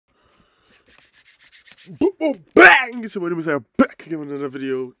Boom, boom, bang! So what I'm back again with another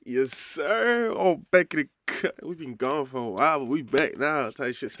video. Yes, sir. Oh, back in the cut. We've been gone for a while, but we back now.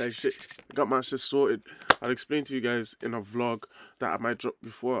 Type shit. I got my shit sorted. I'll explain to you guys in a vlog that I might drop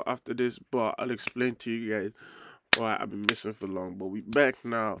before or after this, but I'll explain to you guys why I've been missing for long. But we back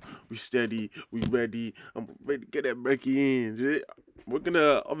now. We steady. We ready. I'm ready to get that breaking in. We're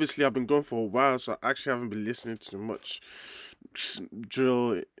gonna, obviously I've been gone for a while, so I actually haven't been listening to much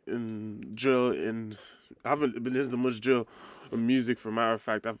drill and I haven't been listening to much drill or music. For a matter of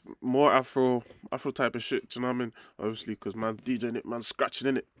fact, I've more afro type of shit, you know what I mean? Obviously, because man DJing it, man scratching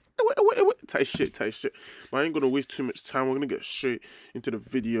in it. Tight shit. But I ain't gonna waste too much time. We're gonna get straight into the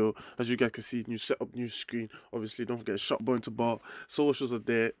video. As you guys can see, new setup, new screen. Obviously, don't forget shot button to bar. Socials are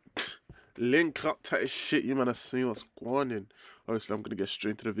there. Link up type shit. You man are seeing what's going on. Obviously, I'm gonna get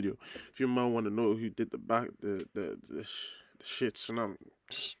straight into the video. If you man want to know who did the shit, you know,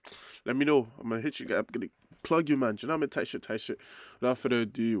 let me know. I'm gonna hit you guys. I'm gonna plug you, man. You know what I mean? Tight shit. Without further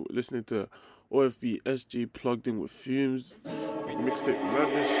ado, listening to OFB SG plugged in with Fumez. Mixtape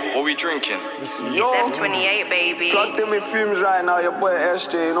madness. What we drinking? Yo, It's F28, baby. plugged in with Fumez right now, your boy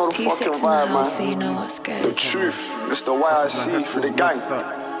SJ, you know the T6 fucking in the vibe, house, man. so you know what's good. The truth, it's the YIC for the gang.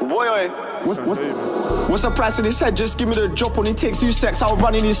 Boy, what's the price of this head? Just give me the drop. When he takes 2 secs, I'll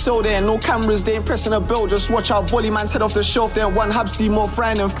run in his soul there. No cameras, they ain't pressing a bell. Just watch out, volley man's head off the shelf there. One hab, see more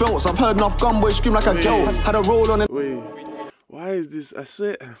frying than films. I've heard enough gunboy scream like a girl. Had a roll on it. Wait, why is this? I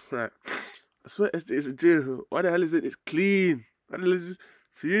swear, right? I swear, SJ is a jail. Why the hell is it? It's clean. Why the hell is it?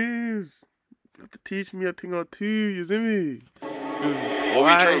 Fumez, you have to teach me a thing or two. You see me?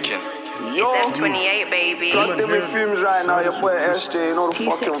 What we drinking? Yo, It's F28, baby. plugged in with Fumez right now, your boy SJ, you know the T6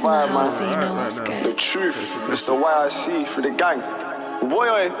 fucking in the vibe, house, so man. you know what's The good. truth, it's the YIC for the gang.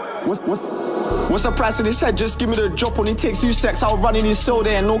 Boy, what's the price of this head? Just give me the drop. When he takes 2 secs, I'll run in his soul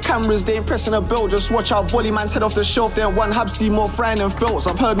there. No cameras, they ain't pressing a bell. Just watch out, volley man's head off the shelf there. One hab, see more frying than films.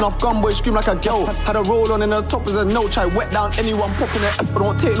 I've heard enough gunboy scream like a girl. Had a roll on and the top is a no. Try wet down anyone popping it, but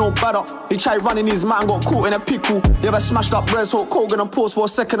don't take no bad up. He tried running his man, got caught in a pickle. They ever smashed up Res Hook, Kogan and paused for a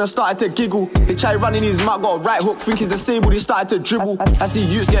second and started to giggle. He tried running his mouth, got a right hook, think he's disabled, he started to dribble. I see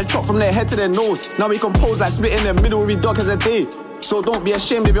youths get chopped from their head to their nose. Now he compose like split in the middle, every dog has a day. So don't be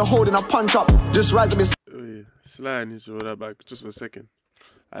ashamed if you're holding a punch up. Just rise up his Slide needs to roll that back just for a second.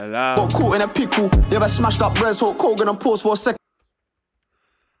 Allow. got caught in a pickle. They ever smashed up Res Hook, Kogan and paused for a second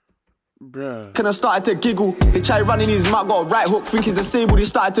Bruh. and started to giggle. He tried running his mouth, got a right hook, think he's disabled, he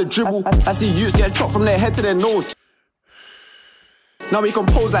started to dribble. I see youths get chopped from their head to their nose. Now he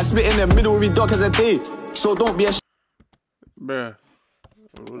compose like split in the middle, every dog has a day. So don't be ashamed. Bruh.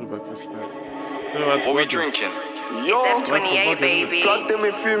 I'll roll it back to start. What we drinking? Yo, It's F28, baby. plugged in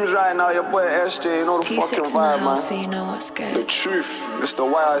with Fumez right now, your boy SJ, you know the T6 fucking in the vibe, house, so man. you know what's The good. truth, it's the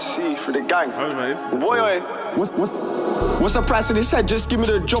YIC for the gang. How's my Boy, what's the price of this head? Just give me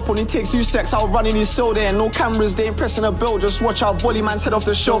the drop. When he takes 2 secs, I'll run in his soul there. No cameras, they ain't pressing a bell. Just watch out, volley man's head off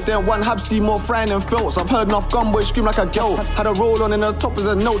the shelf there. One hab, see more frying than films. I've heard enough gunboy scream like a girl. Had a roll on and the top is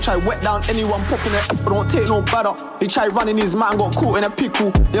a no. Try wet down anyone popping it, but don't take no bad up. He tried running his man, got caught in a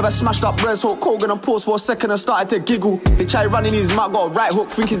pickle. They ever smashed up Res Hook, Kogan and paused for a second and started to giggle. He tried running his mouth, got a right hook,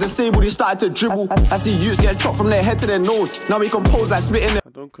 think he's disabled, he started to dribble. I see youths get chopped from their head to their nose. Now he compose like split in the I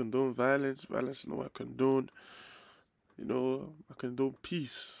don't condone violence. Violence is not what I condone. You know, I condone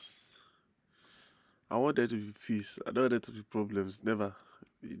peace. I want there to be peace. I don't want there to be problems. Never.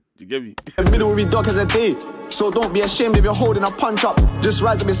 You get me? middle, every dog has a day. So don't be ashamed if you're holding a punch up. Just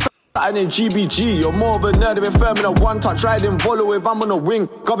rise up his and in GBG. You're more of a nerd if you're firm in a one touch. Riding volo if I'm on a wing.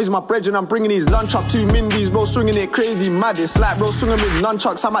 Govy's my bridge and I'm bringing his lunch up. 2 Mindies, bro, swinging it crazy mad. It's like bro swinging with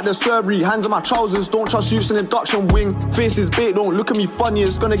nunchucks. I'm at the servery, hands on my trousers. Don't trust youths in induction wing. Faces bait, don't look at me funny.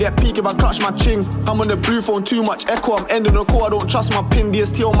 It's gonna get peak if I clutch my ching. I'm on the blue phone, too much echo. I'm ending the call. I don't trust my pin.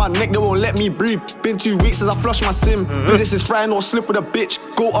 DST on my neck, they won't let me breathe. Been 2 weeks since I flushed my sim. Business is frying or slip with a bitch.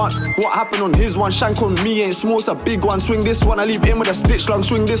 Go ask what happened on his one. Shank on me ain't small, it's a big one. Swing this one, I leave him with a stitch long.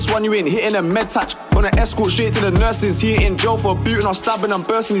 Swing this one, you ain't hitting a med touch. On an escort straight to the nurses. He ain't in jail for booting or stabbing and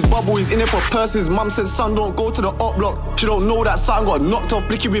bursting his bubble. He's in it for purses. Mum said, son, don't go to the op block. She don't know that son got knocked off.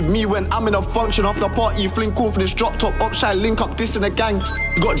 Blicky with me when I'm in a function. After party, fling confidence, drop top, up shy, link up, this in the gang.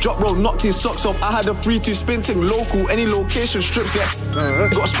 Got drop roll, knocked his socks off. I had a 3-2 spin thing local. Any location, strips get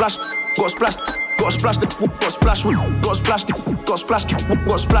got splashed, got splashed. Got splashed, got splashed, got splashed, got splashed,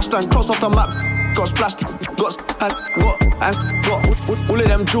 got splashed and crossed off the map. Got splashed, got all of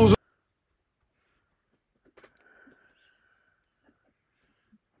them jewels.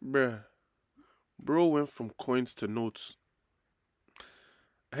 Bruh. Bro went from coins to notes.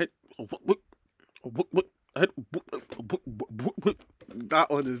 That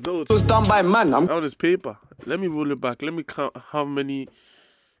one is notes. It was done by man. That one is paper. Let me roll it back. Let me count how many.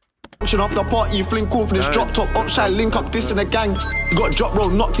 Off the party, fling confidence, drop top, upside, link up, this in a gang. Got drop roll,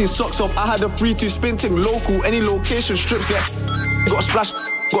 knocked his socks off. I had a 3-2 spinting local, any location, strips, yeah. Got splashed,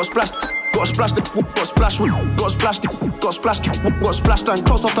 got splashed, got splashed, got splashed, got splashed, got splashed, got splashed, and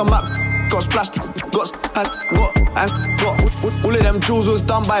crossed off the map. Got splashed, got all of them jewels was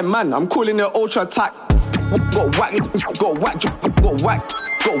done by man. I'm calling it ultra attack. Got whacked, got whacked, got whacked,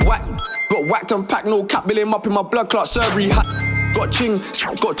 got whacked, got whacked and packed, no cap, bill him up in my blood clot surgery hat. Got ching,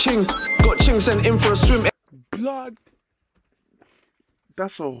 sent in for a swim. Blood.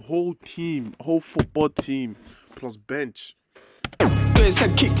 That's a whole team, whole football team, plus bench. Got his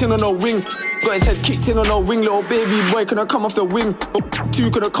head kicked in on a wing. Got his head kicked in on a wing. Little baby boy couldn't come off the wing. Two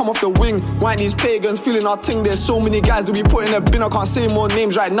couldn't come off the wing. Why these pagans feeling our thing? There's so many guys that we put in a bin. I can't say more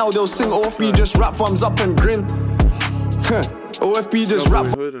names right now. They'll sing OFB, just rap thumbs up and grin. OFB just rap.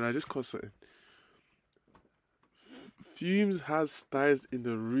 Hold on, I just caught something. Fumez has stars in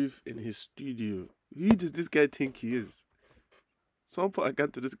the roof in his studio. Who does this guy think he is? Someone put a gun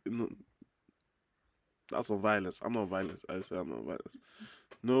to this. No. That's on violence. I'm not violence. I say I'm not violence.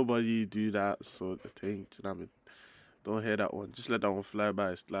 Nobody do that sort of thing. You know what I mean? Don't hear that one. Just let that one fly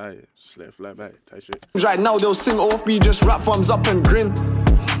by. Slide. Just let it fly by. Type shit. Right now they'll sing OFB, just rap thumbs up and grin.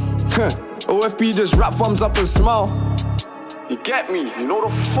 OFB just rap thumbs up and smile. You get me? You know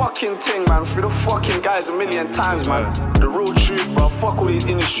the fucking thing, man. For the fucking guys a million times, man. The real truth, bro. Fuck all these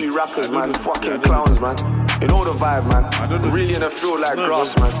industry rappers, man. Fucking clowns, man. You know the vibe, man. Really in the field like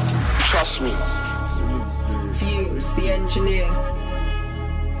grass, man. Trust me. Fumez, the engineer.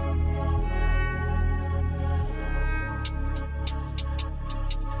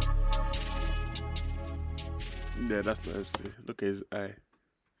 Yeah, that's nice. Look at his eye.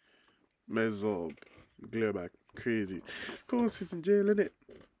 Mezob. Glare back. Crazy. Of course, he's in jail, innit?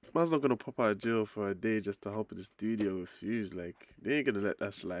 Man's not gonna pop out of jail for a day just to help in the studio with Fumez. Like, they ain't gonna let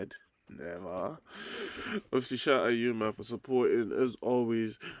that slide. Never. Obviously, shout out to you, man, for supporting. As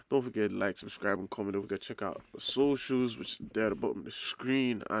always, don't forget to like, subscribe, and comment. Don't forget to check out the socials, which are there at the bottom of the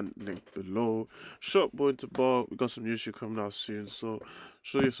screen and link below. Shop Boy into Bar. We got some new shit coming out soon, so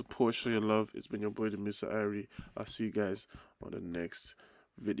show your support, show your love. It's been your boy, DMUSA IRE. I'll see you guys on the next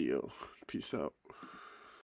video. Peace out.